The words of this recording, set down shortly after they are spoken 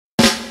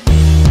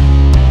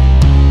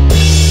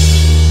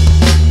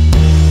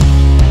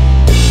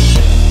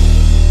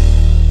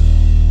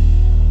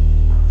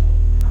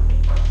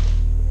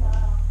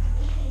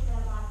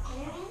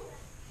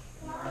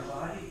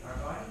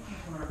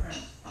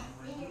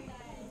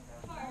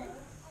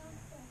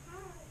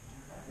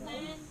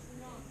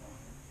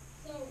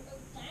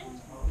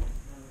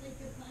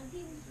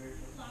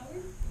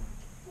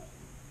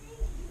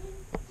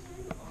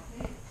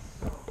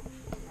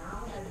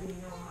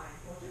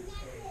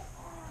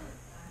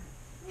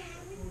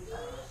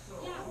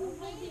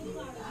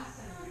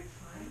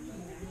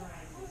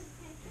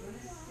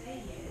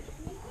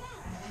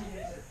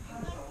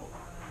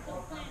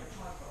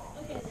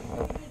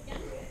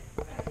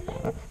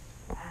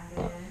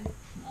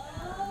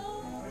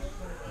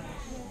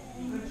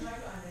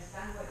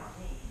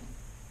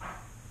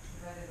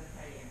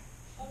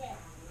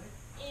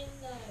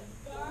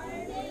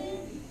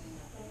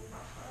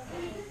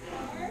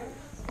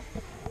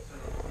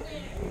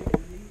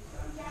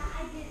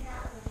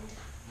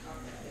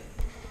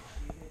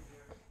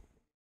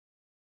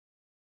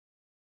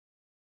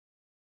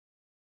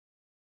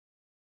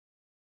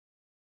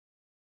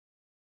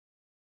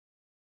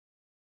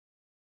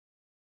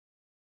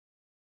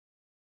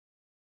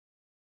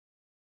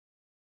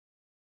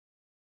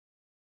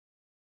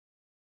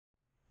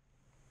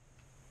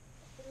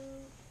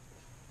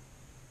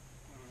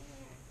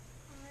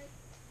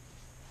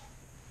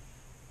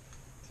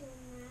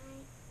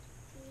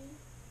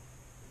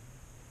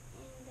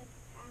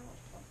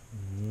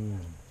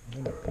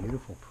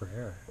Beautiful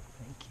prayer.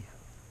 Thank you.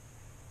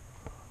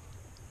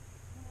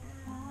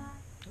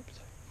 Oops.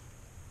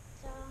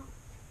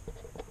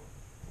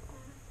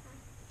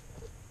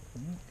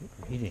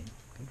 Good reading.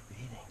 Good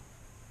reading.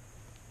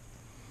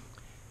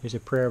 There's a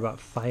prayer about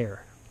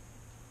fire.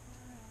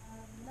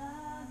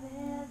 Love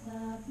is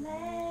a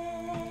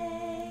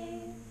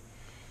blaze.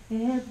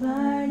 It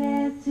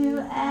burneth to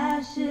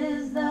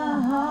ashes the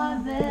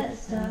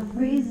harvest of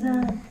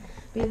reason.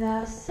 Be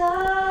thou so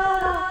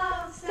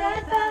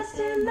steadfast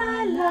in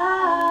thy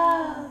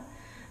love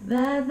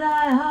that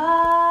thy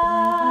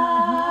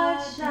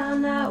heart shall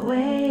not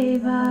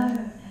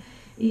waver,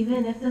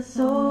 even if the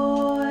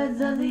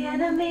swords of the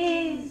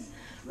enemies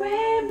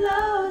rain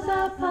blows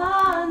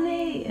upon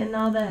thee, and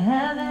all the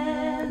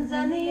heavens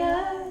and the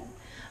earth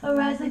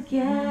arise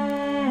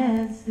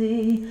against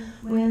thee.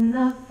 When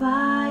the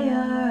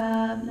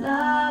fire of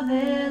love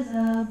is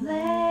ablaze,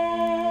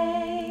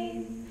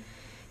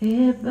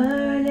 it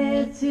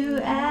burneth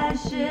to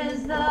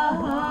ashes the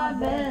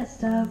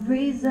harvest of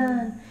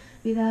reason.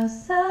 Be thou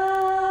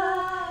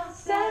so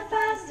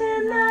steadfast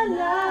in thy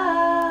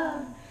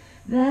love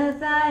that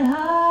thy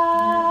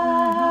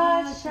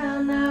heart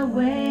shall not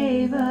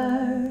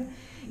waver,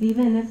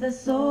 even if the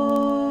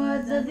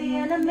swords of the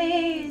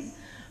enemies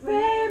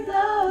rain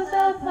blows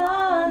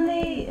upon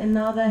thee, and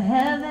all the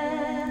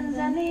heavens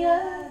and the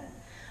earth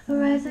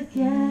arise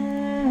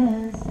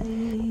against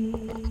thee.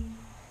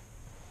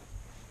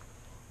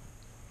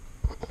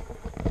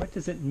 What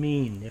does it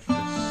mean if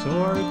the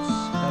swords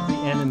of the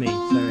enemy,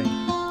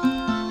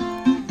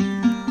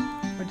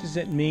 what does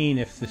it mean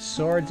if the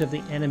swords of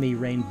the enemy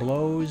rain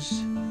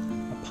blows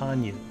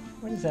upon you?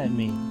 What does that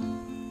mean?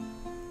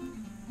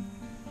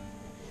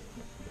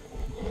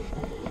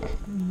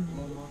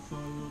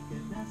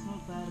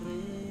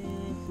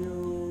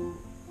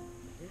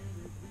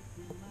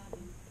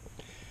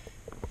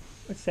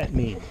 What's that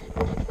mean?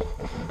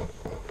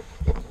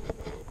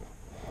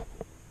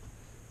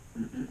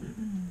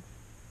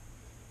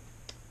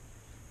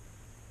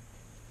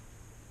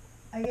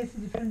 I guess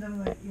it depends on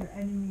what your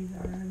enemies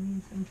are. I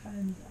mean,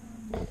 sometimes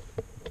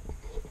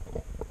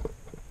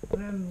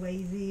when I'm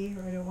lazy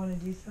or I don't want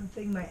to do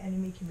something, my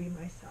enemy can be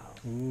myself.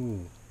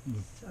 Ooh.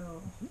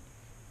 So,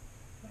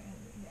 my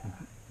enemy, yeah,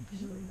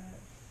 usually that's.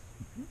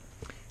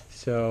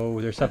 So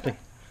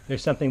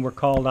there's something we're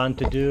called on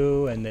to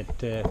do, and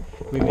that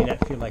we may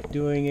not feel like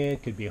doing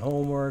it. Could be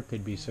homework,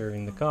 could be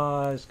serving the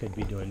cause, could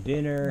be doing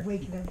dinner.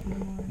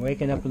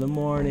 Waking up in the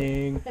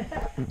morning.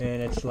 And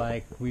it's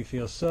like we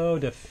feel so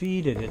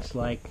defeated. It's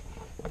like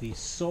the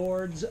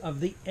swords of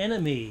the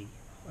enemy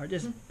are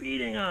just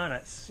beating on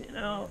us. You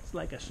know, it's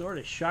like a sword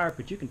is sharp,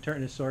 but you can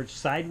turn the sword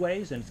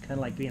sideways, and it's kind of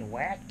like being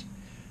whacked.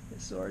 The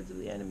swords of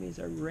the enemies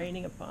are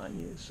raining upon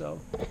you. So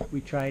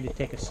we try to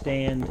take a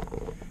stand.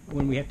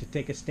 When we have to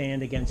take a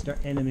stand against our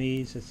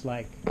enemies, it's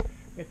like we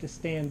have to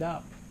stand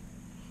up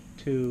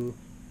to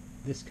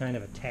this kind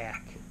of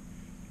attack,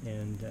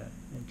 and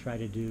try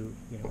to do,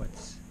 you know,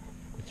 what's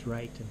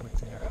right and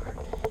what's in our heart.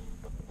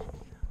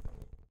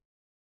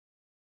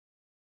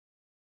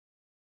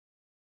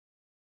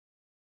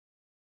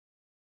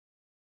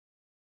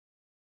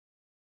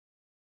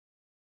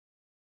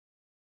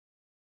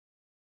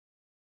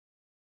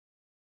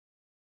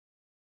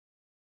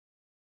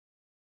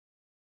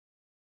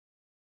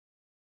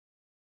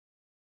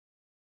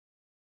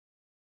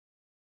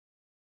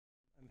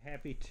 I'm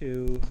happy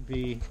to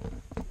be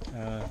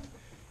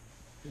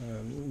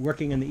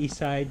working on the east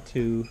side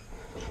to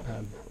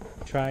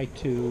try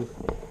to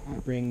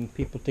bring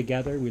people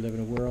together. We live in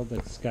a world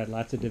that's got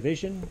lots of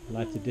division,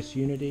 lots of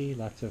disunity,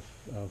 lots of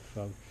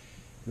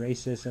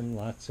racism,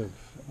 lots of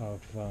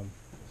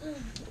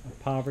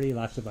poverty,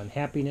 lots of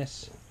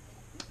unhappiness,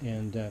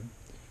 and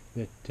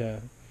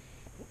that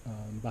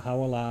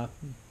Baha'u'llah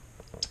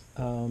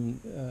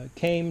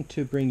came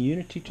to bring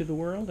unity to the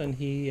world, and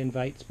he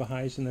invites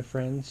Baha'is and their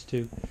friends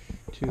to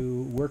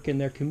work in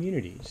their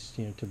communities,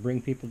 you know, to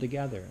bring people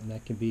together. And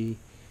that can be,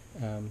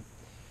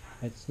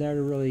 it's not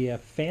really a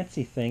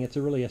fancy thing, it's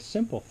really a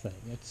simple thing.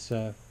 It's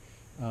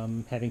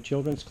having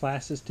children's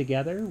classes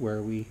together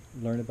where we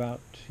learn about,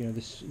 you know,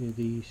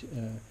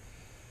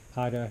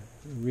 how to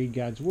read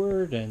God's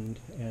Word and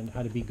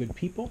how to be good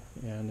people.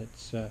 And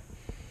it's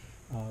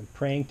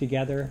praying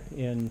together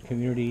in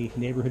community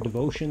neighborhood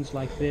devotions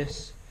like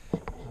this.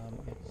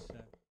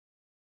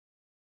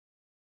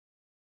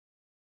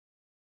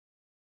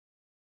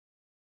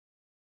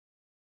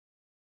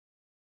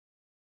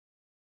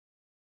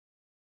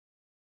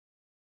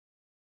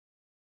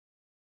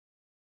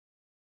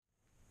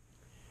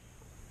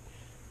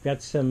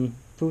 Got some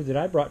food that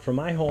I brought from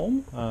my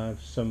home,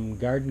 some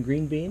garden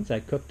green beans.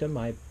 I cooked them,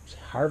 I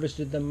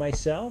harvested them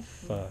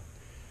myself.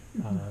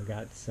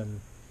 Got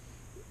some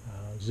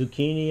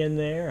zucchini in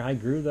there, I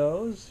grew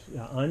those.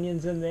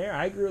 Onions in there,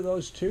 I grew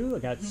those too. I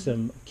got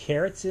some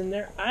carrots in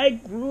there, I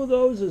grew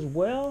those as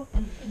well.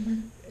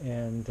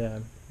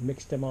 And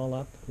mixed them all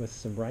up with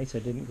some rice I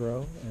didn't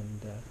grow,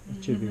 and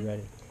it should be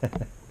ready.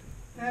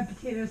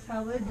 Potato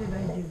salad that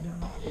I did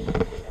not.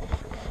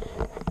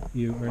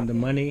 You earned the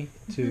money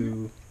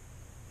to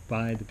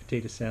buy the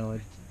potato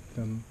salad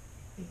from.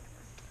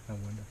 How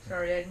wonderful!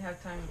 Sorry, I didn't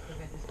have time to cook.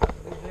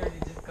 We literally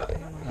just got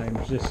him.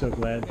 I'm just so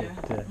glad Yeah.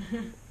 that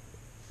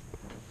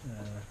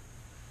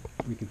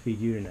we can feed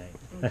you tonight.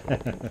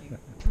 Thank you.